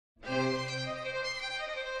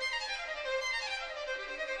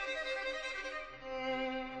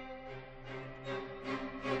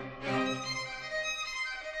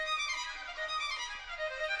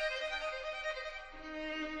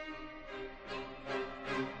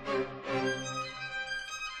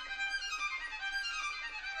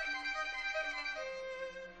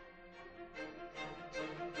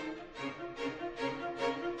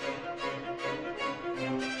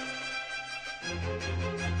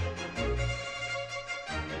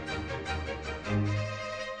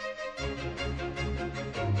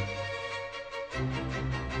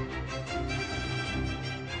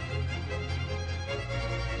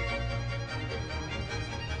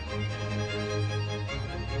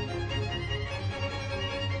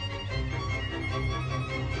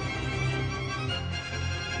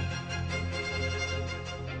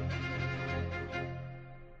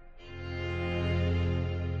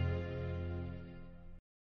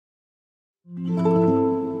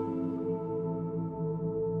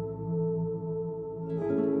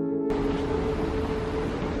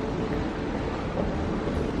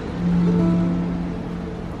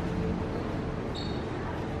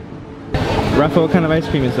Rafa, what kind of ice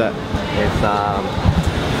cream is that?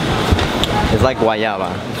 It's like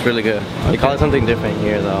guayaba. It's really good. They call it something different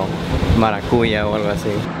here though. Maracuya or algo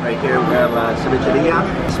así. Right here we have Cevicheria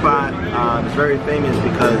spot. It's very famous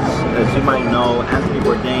because, as you might know, Anthony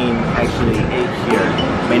Bourdain actually ate here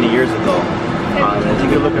many years ago. As you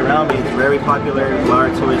can look around me, it's very popular. A lot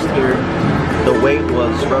of tourists here. The wait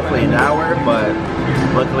was roughly an hour, but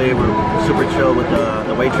luckily we're super chill with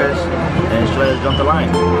the waitress, and she let us jump the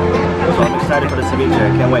line. So I'm excited for the ceviche.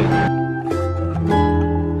 I can't wait.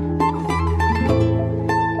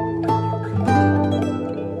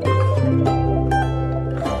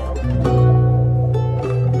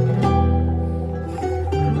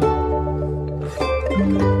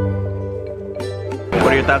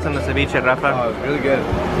 What are your thoughts on the ceviche, Rafa? Oh, it's really good.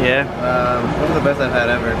 Yeah? One of the best I've had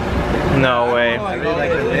ever. No way. I really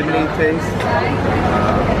like the lemony taste.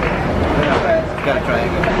 You gotta try it.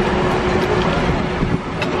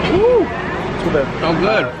 Woo! So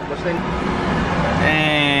good.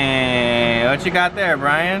 Hey, what you got there,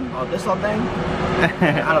 Brian? Oh, this whole thing?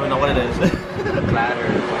 I don't even know what it is. Platter.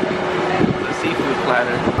 The seafood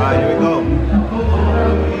platter. Alright, here we go.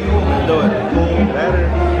 Let's do it. Platter.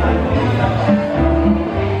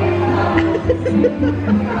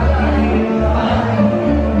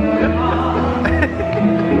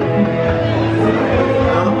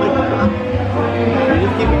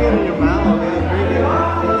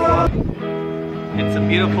 It's a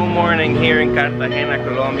beautiful morning here in Cartagena,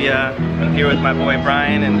 Colombia. I'm here with my boy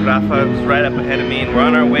Brian, and Rafa is right up ahead of me, and we're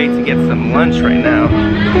on our way to get some lunch right now.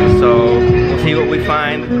 So we'll see what we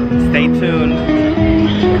find. Stay tuned.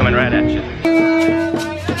 Coming right at you.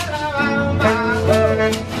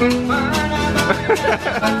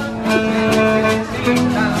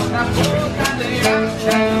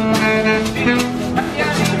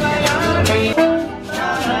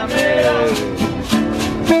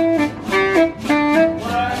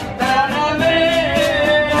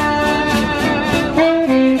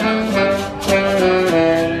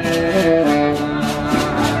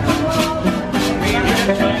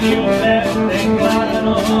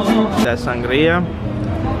 That sangria.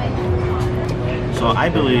 So I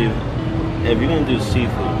believe if you're gonna do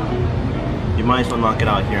seafood, you might as well knock it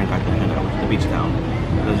out here in Cartagena, the beach town,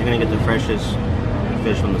 because you're gonna get the freshest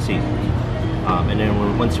fish from the sea. And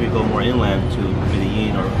then once we go more inland to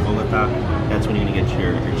Medellin or Bogota, that's when you're gonna get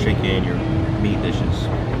your chicken, your meat dishes.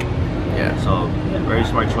 Yeah. So very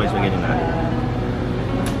smart choice for getting that.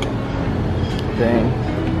 Dang.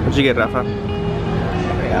 What'd you get, Rafa? I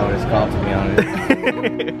forgot what it's called, to be honest.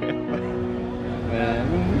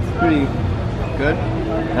 It's pretty good.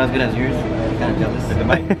 Not as good as yours. I'm kind of jealous. Took a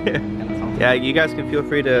bite. Yeah, you guys can feel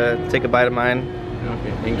free to take a bite of mine.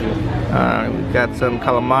 Okay, thank you. We've got some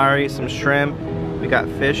calamari, some shrimp. We got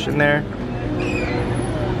fish in there.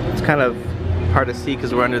 It's kind of hard to see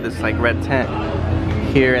because we're under this like red tent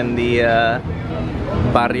here in the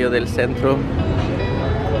Barrio del Centro,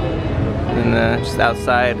 and just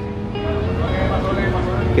outside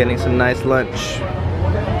getting some nice lunch.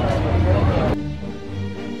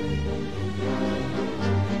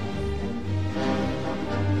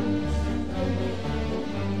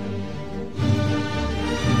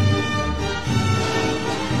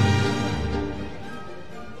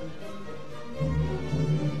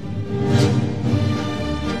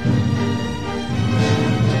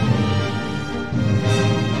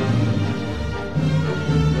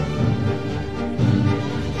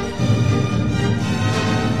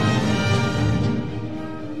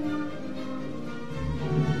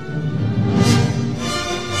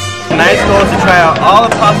 Tonight's goal is to try out all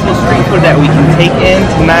the possible street food that we can take in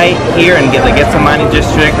tonight here and get some money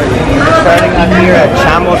district. We're starting out here at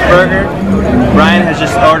Chamo's Burger. Brian has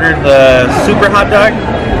just ordered the super hot dog,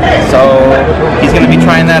 so he's going to be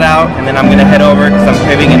trying that out, and then I'm going to head over because I'm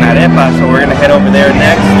craving an arepa, so we're going to head over there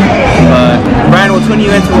next. But Brian will tune you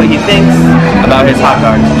into what he thinks about his hot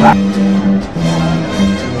dog.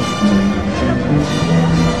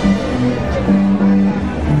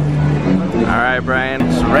 Alright, Brian.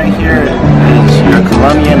 So right here is your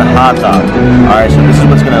Colombian hot dog. Alright, so this is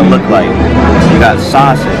what's gonna look like. You got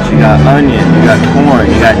sausage, you got onion, you got corn,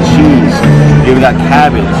 you got cheese, you even got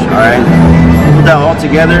cabbage, alright? Put that all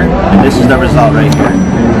together, and this is the result right here.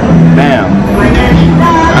 Bam.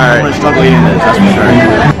 Alright. I'm gonna struggle eating this, that's for sure.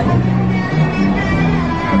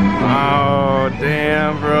 Oh,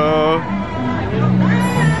 damn, bro.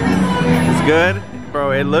 It's good?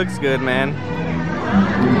 Bro, it looks good, man.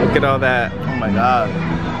 Look at all that. Oh my god.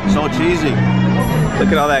 So cheesy. Look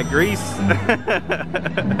at all that grease.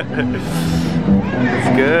 It's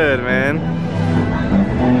good, man.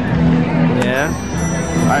 Yeah.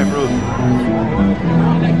 Alright, bro.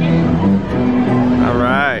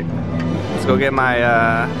 go get my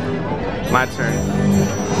my turn.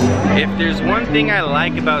 If there's one thing I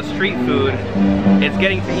like about street food, it's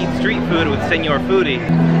getting to eat street food with Señor Foodie.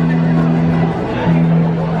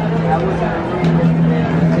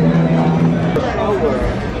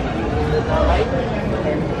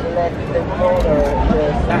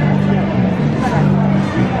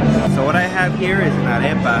 So what I have here is an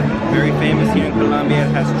arepa, very famous here in Colombia.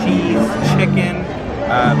 It has cheese, chicken,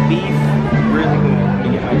 beef, really good. Let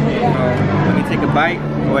me get my let me take a bite.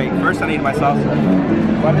 Oh, wait, first I need my salsa.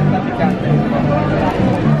 ¿Cuál es la picante?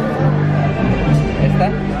 ¿Esta?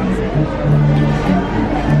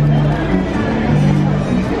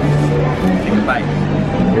 Take a bite.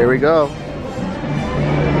 Here we go.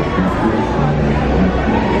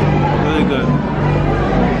 Really good.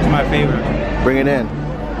 It's my favorite. Bring it in.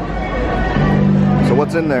 So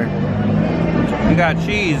what's in there? We got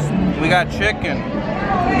cheese, we got chicken,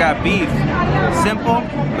 we got beef. Simple,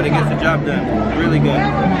 but it gets the job done. Really good.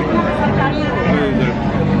 Really good.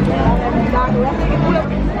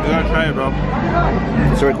 You gotta try it, bro.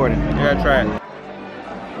 It's recording. You gotta try it.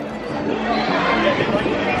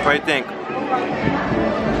 What do you think?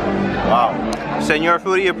 Wow. Señor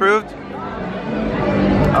Foodie approved?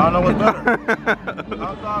 I don't know what's better.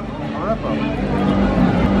 Hot dog or arepa?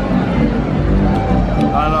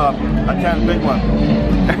 I don't know. I can't pick one.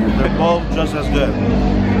 They're both just as good.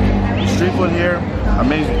 Street food here,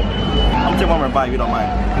 amazing. I'm gonna take one more bite if you don't mind.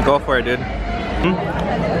 Go for it, dude.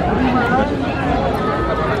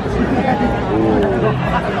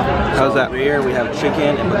 How's that? Over here we have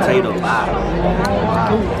chicken and potatoes.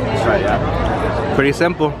 That's right, yeah. Pretty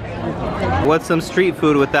simple. What's some street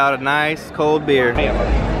food without a nice cold beer? Hey,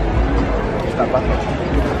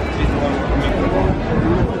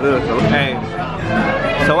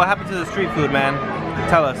 so what happened to the street food, man?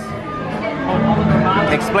 Tell us.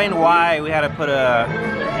 Explain why we had to put a...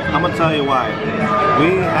 I'm gonna tell you why.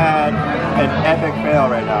 We had an epic fail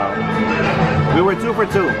right now. We were 2 for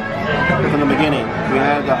 2 from the beginning. We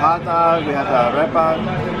had the hot dog, we had the arepa,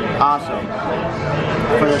 awesome.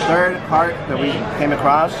 For the third cart that we came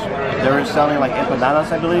across, they were selling like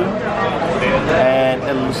empanadas, I believe. And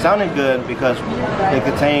it sounded good because they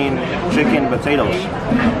contain chicken and potatoes.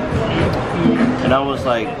 And I was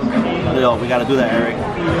like, yo, we gotta do that, Eric.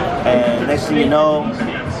 And next thing you know,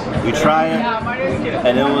 we try it,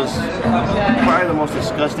 and it was probably the most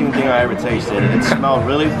disgusting thing I ever tasted. It smelled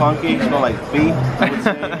really funky, it smelled like beef, I would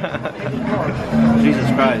say. Jesus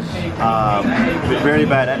Christ. Very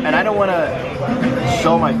bad. And I don't want to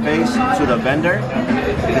show my face to the vendor,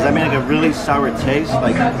 because I made like a really sour taste,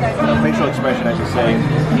 like facial expression I should say.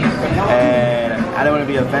 And I don't want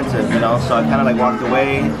to be offensive, you know, so I kind of like walked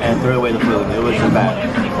away and threw away the food. It was just bad.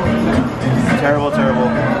 Terrible, terrible.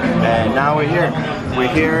 And now we're here.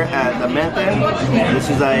 We're here at the Mente. This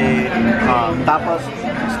is a tapas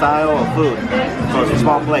style of food. So it's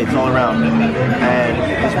small plates all around. And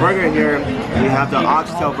this burger here, we have the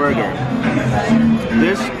oxtail burger.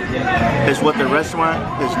 This is what the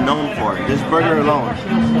restaurant is known for. This burger alone.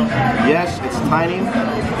 Yes, it's tiny,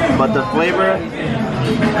 but the flavor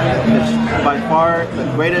is by far the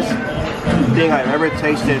greatest thing I've ever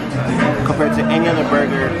tasted compared to any other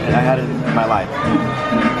burger I had in my life.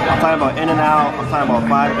 I'm talking about In-N-Out, I'm talking about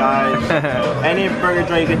Five Guys, any burger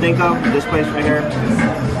joint you can think of, this place right here,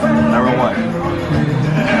 number one.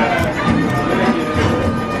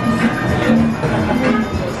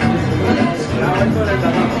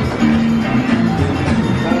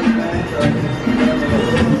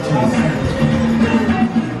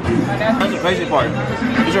 That's the crazy part.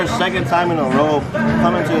 This is our second time in a row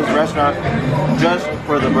coming to this restaurant just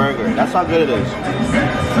for the burger. That's how good it is.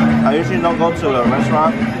 I usually don't go to a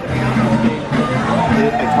restaurant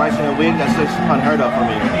like twice in a week. That's just unheard of for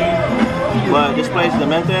me. But this place, the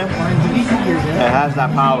Mente, it has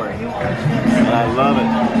that power. And I love it.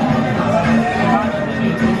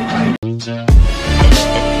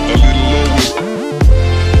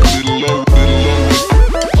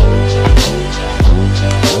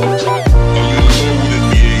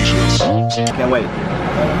 Can't wait.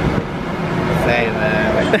 Say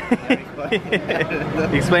that.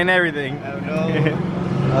 Explain everything. I have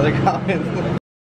no other comments.